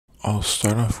I'll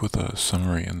start off with a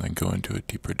summary and then go into a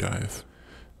deeper dive.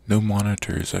 No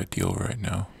monitor is ideal right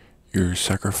now. You're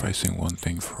sacrificing one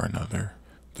thing for another.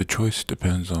 The choice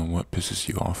depends on what pisses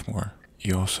you off more.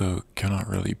 You also cannot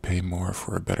really pay more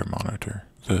for a better monitor.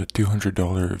 The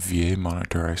 $200 VA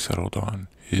monitor I settled on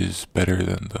is better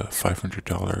than the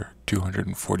 $500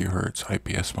 240Hz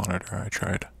IPS monitor I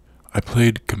tried. I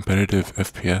played competitive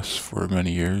FPS for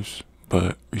many years,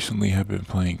 but recently have been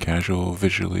playing casual,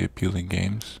 visually appealing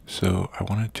games, so I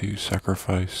wanted to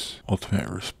sacrifice ultimate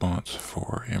response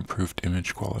for improved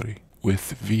image quality.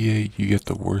 With VA, you get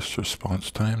the worst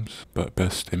response times, but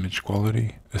best image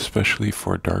quality, especially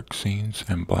for dark scenes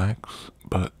and blacks.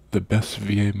 But the best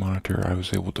VA monitor I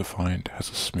was able to find has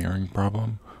a smearing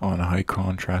problem on high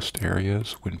contrast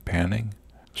areas when panning,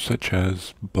 such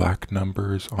as black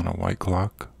numbers on a white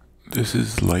clock. This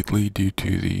is likely due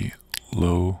to the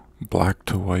low black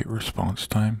to white response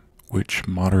time, which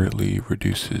moderately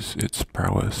reduces its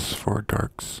prowess for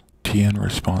darks. TN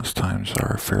response times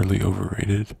are fairly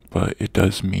overrated, but it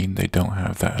does mean they don't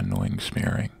have that annoying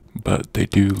smearing. But they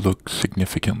do look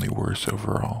significantly worse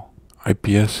overall.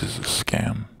 IPS is a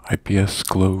scam. IPS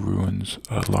glow ruins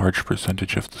a large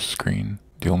percentage of the screen.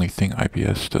 The only thing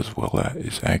IPS does well at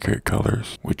is accurate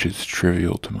colors, which is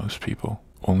trivial to most people.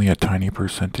 Only a tiny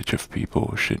percentage of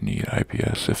people should need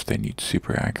IPS if they need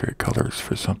super accurate colors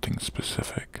for something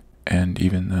specific. And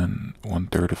even then,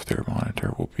 1/3 of their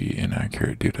monitor will be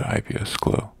inaccurate due to IPS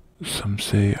glow. Some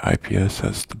say IPS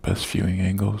has the best viewing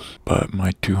angles, but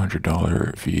my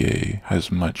 $200 VA has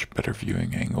much better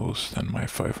viewing angles than my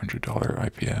 $500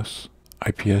 IPS.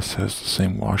 IPS has the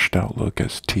same washed out look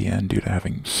as TN due to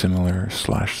having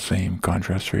similar/same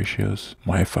contrast ratios.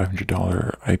 My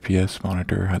 $500 IPS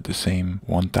monitor had the same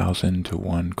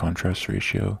 1000:1 contrast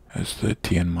ratio as the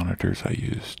TN monitors I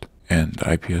used, and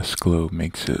IPS glow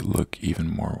makes it look even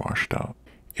more washed out.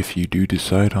 If you do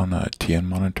decide on a TN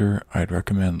monitor, I'd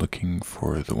recommend looking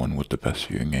for the one with the best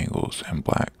viewing angles and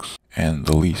blacks, and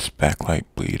the least backlight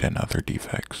bleed and other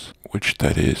defects. Which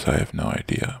that is, I have no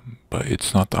idea, but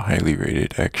it's not the highly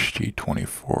rated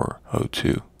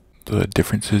XG2402. The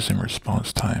differences in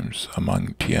response times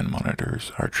among TN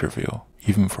monitors are trivial,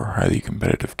 even for highly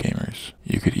competitive gamers.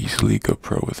 You could easily go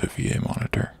pro with a VA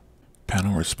monitor.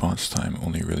 Panel response time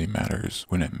only really matters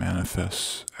when it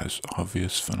manifests as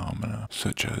obvious phenomena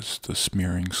such as the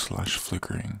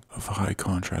smearing/flickering of high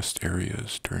contrast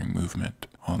areas during movement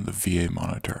on the VA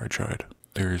monitor I tried.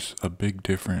 There's a big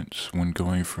difference when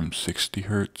going from 60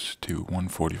 Hz to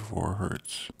 144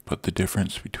 Hz, but the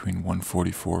difference between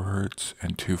 144 Hz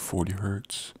and 240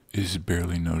 Hz is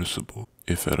barely noticeable,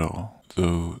 if at all,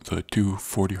 though the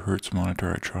 240 Hz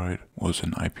monitor I tried was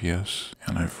an IPS,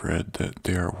 and I've read that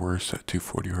they are worse at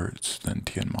 240 Hz than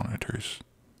TN monitors.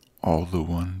 All the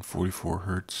 144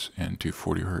 Hz and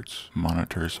 240 Hz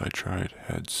monitors I tried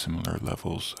had similar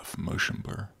levels of motion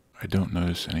blur. I don't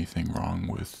notice anything wrong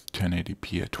with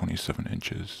 1080p at 27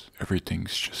 inches.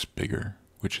 Everything's just bigger,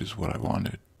 which is what I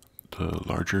wanted. The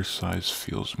larger size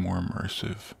feels more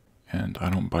immersive, and I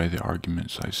don't buy the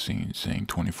arguments I've seen saying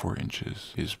 24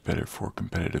 inches is better for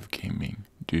competitive gaming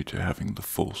due to having the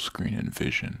full screen and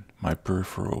vision. My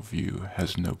peripheral view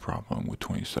has no problem with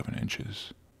 27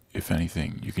 inches. If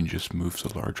anything, you can just move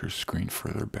the larger screen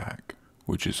further back,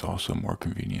 which is also more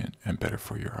convenient and better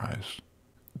for your eyes.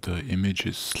 The image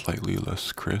is slightly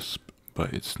less crisp,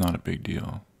 but it's not a big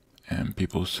deal. And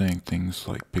people saying things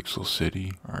like Pixel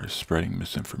City are spreading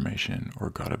misinformation or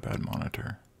got a bad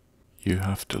monitor. You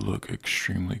have to look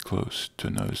extremely close to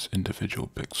notice individual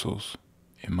pixels.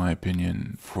 In my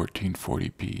opinion,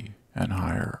 1440p and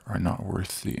higher are not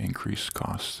worth the increased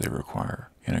costs they require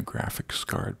in a graphics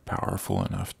card powerful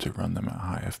enough to run them at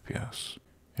high FPS.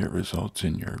 It results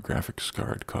in your graphics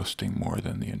card costing more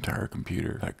than the entire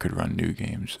computer that could run new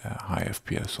games at high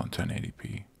FPS on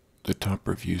 1080p. The top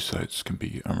review sites can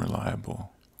be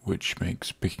unreliable, which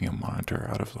makes picking a monitor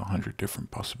out of 100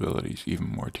 different possibilities even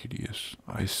more tedious.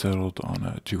 I settled on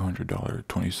a $200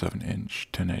 27-inch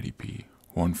 1080p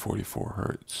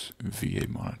 144 Hz VA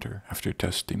monitor after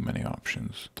testing many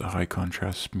options. The high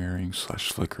contrast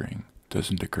smearing/flickering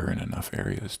doesn't occur in enough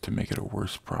areas to make it a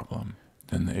worse problem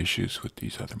than the issues with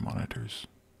these other monitors.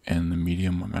 And the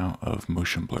medium amount of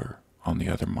motion blur on the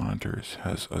other monitors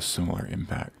has a similar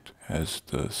impact as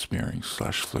the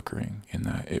smearing/flickering in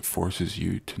that it forces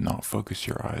you to not focus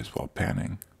your eyes while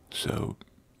panning, so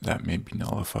that maybe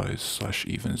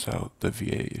nullifies/evens out the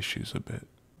VA issues a bit.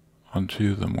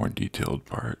 Onto the more detailed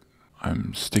part.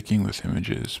 I'm sticking with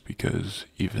images because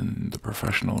even the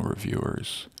professional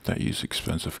reviewers that use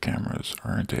expensive cameras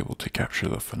aren't able to capture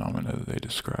the phenomena they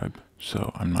describe,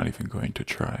 so I'm not even going to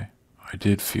try. I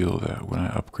did feel that when I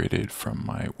upgraded from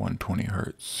my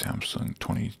 120Hz Samsung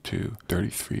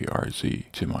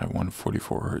 2233RZ to my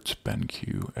 144Hz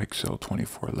BenQ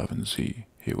XL2411Z,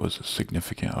 it was a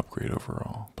significant upgrade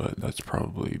overall, but that's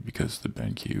probably because the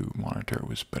BenQ monitor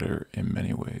was better in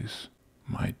many ways.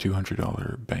 My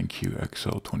 $200 BenQ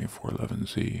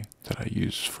XL2411Z that I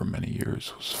used for many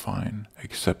years was fine,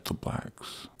 except the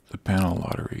blacks. The panel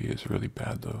lottery is really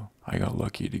bad though. I got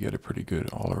lucky to get a pretty good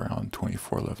all-around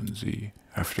 2411Z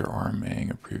after RMAing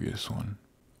a previous one.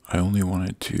 I only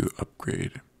wanted to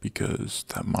upgrade because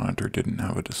that monitor didn't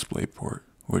have a DisplayPort,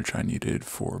 which I needed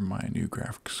for my new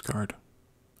graphics card.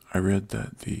 I read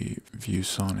that the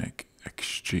ViewSonic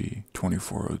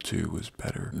XG2402 was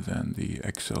better than the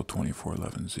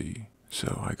XL2411Z,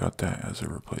 so I got that as a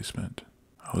replacement.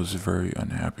 I was very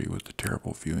unhappy with the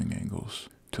terrible viewing angles,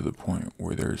 to the point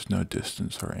where there is no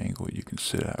distance or angle you can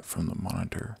sit at from the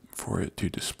monitor for it to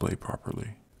display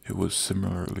properly. It was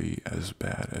similarly as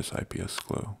bad as IPS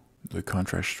glow. The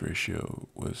contrast ratio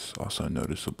was also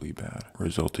noticeably bad,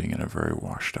 resulting in a very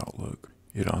washed out look.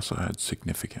 It also had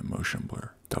significant motion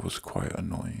blur. That was quite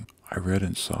annoying. I read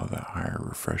and saw that higher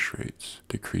refresh rates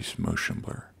decrease motion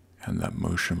blur, and that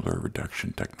motion blur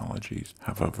reduction technologies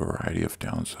have a variety of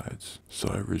downsides, so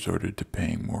I resorted to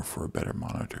paying more for a better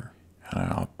monitor, and I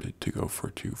opted to go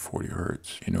for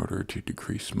 240Hz in order to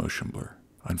decrease motion blur.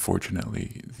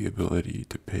 Unfortunately, the ability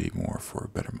to pay more for a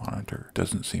better monitor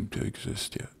doesn't seem to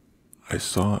exist yet. I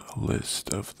saw a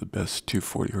list of the best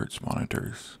 240Hz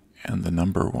monitors, and the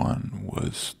number one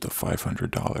was the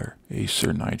 $500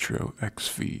 Acer Nitro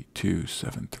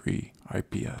XV273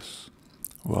 IPS.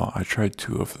 Well, I tried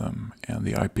two of them, and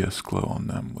the IPS glow on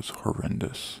them was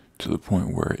horrendous, to the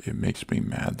point where it makes me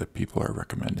mad that people are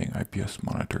recommending IPS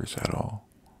monitors at all.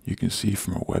 You can see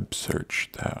from a web search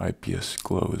that IPS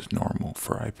glow is normal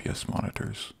for IPS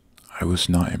monitors. I was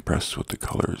not impressed with the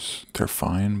colors. They're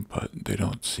fine, but they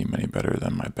don't seem any better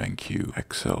than my BenQ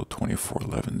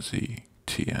XL2411Z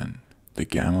TN. The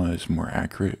gamma is more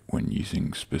accurate when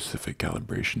using specific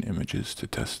calibration images to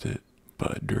test it,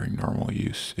 but during normal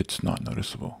use, it's not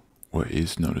noticeable. What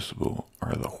is noticeable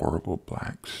are the horrible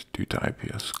blacks due to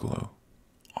IPS glow.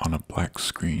 On a black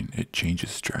screen, it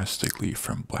changes drastically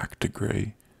from black to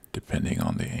gray, depending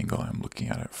on the angle I'm looking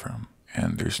at it from.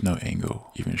 And there's no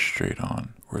angle, even straight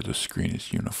on, where the screen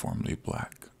is uniformly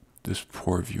black. This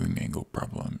poor viewing angle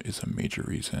problem is a major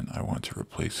reason I want to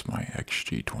replace my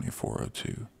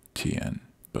XG2402 TN,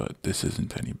 but this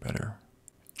isn't any better.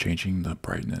 Changing the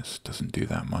brightness doesn't do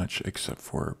that much, except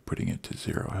for putting it to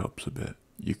 0 helps a bit.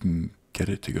 You can get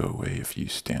it to go away if you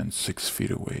stand 6 feet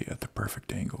away at the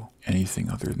perfect angle. Anything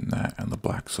other than that and the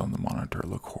blacks on the monitor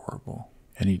look horrible.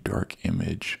 Any dark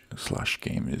image /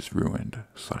 game is ruined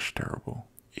 / terrible.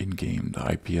 In game, the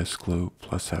IPS glow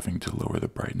plus having to lower the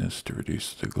brightness to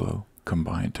reduce the glow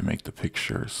combined to make the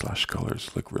picture /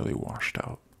 colors look really washed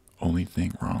out. Only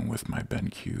thing wrong with my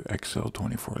BenQ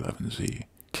XL2411Z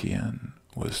TN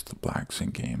was the blacks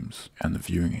in games and the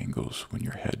viewing angles when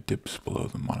your head dips below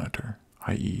the monitor,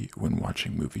 i.e. when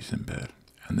watching movies in bed,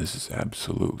 and this is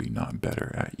absolutely not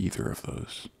better at either of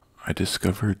those. I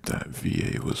discovered that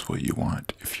VA was what you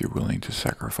want if you're willing to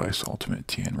sacrifice ultimate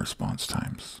TN response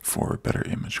times for better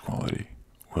image quality.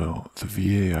 Well, the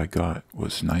VA I got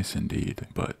was nice indeed,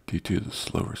 but due to the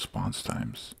slow response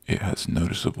times, it has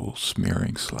noticeable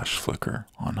smearing / flicker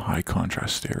on high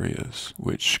contrast areas,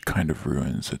 which kind of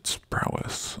ruins its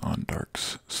prowess on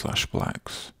darks /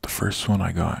 blacks. The first one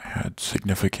I got had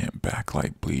significant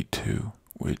backlight bleed too,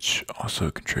 which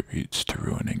also contributes to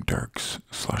ruining darks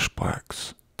 /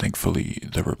 blacks. Thankfully,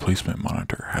 the replacement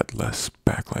monitor had less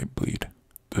backlight bleed.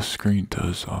 The screen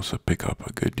does also pick up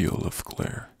a good deal of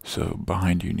glare, so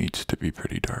behind you needs to be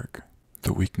pretty dark.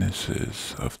 The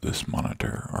weaknesses of this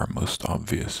monitor are most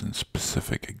obvious in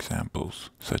specific examples,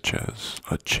 such as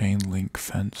a chain link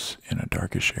fence in a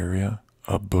darkish area,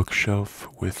 a bookshelf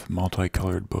with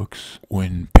multicolored books.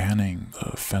 When panning,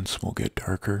 the fence will get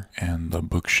darker and the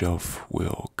bookshelf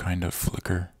will kind of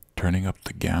flicker. Turning up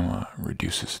the gamma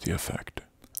reduces the effect.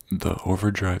 The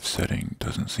overdrive setting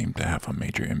doesn't seem to have a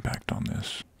major impact on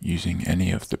this. Using any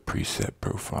of the preset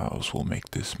profiles will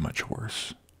make this much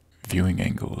worse. Viewing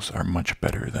angles are much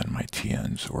better than my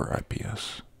TNs or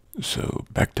IPS. So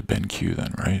back to BenQ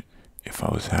then, right? If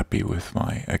I was happy with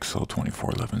my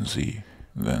XL2411Z,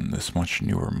 then this much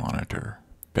newer monitor,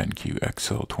 BenQ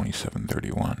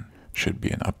XL2731, should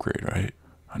be an upgrade, right?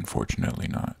 Unfortunately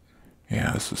not. It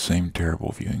has the same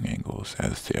terrible viewing angles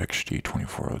as the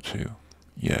XG2402.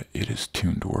 Yet it is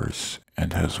tuned worse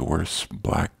and has worse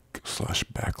black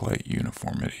black/backlight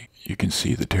uniformity. You can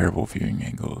see the terrible viewing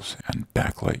angles and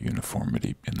backlight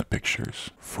uniformity in the pictures.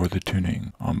 For the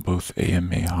tuning, on both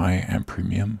AMA High and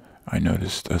Premium, I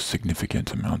noticed a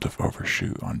significant amount of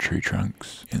overshoot on tree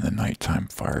trunks in the nighttime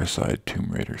fireside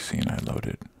Tomb Raider scene I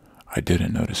loaded. I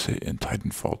didn't notice it in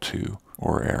Titanfall 2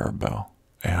 or Arabelle,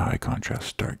 a high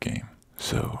contrast dark game,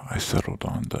 so I settled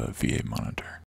on the VA monitor.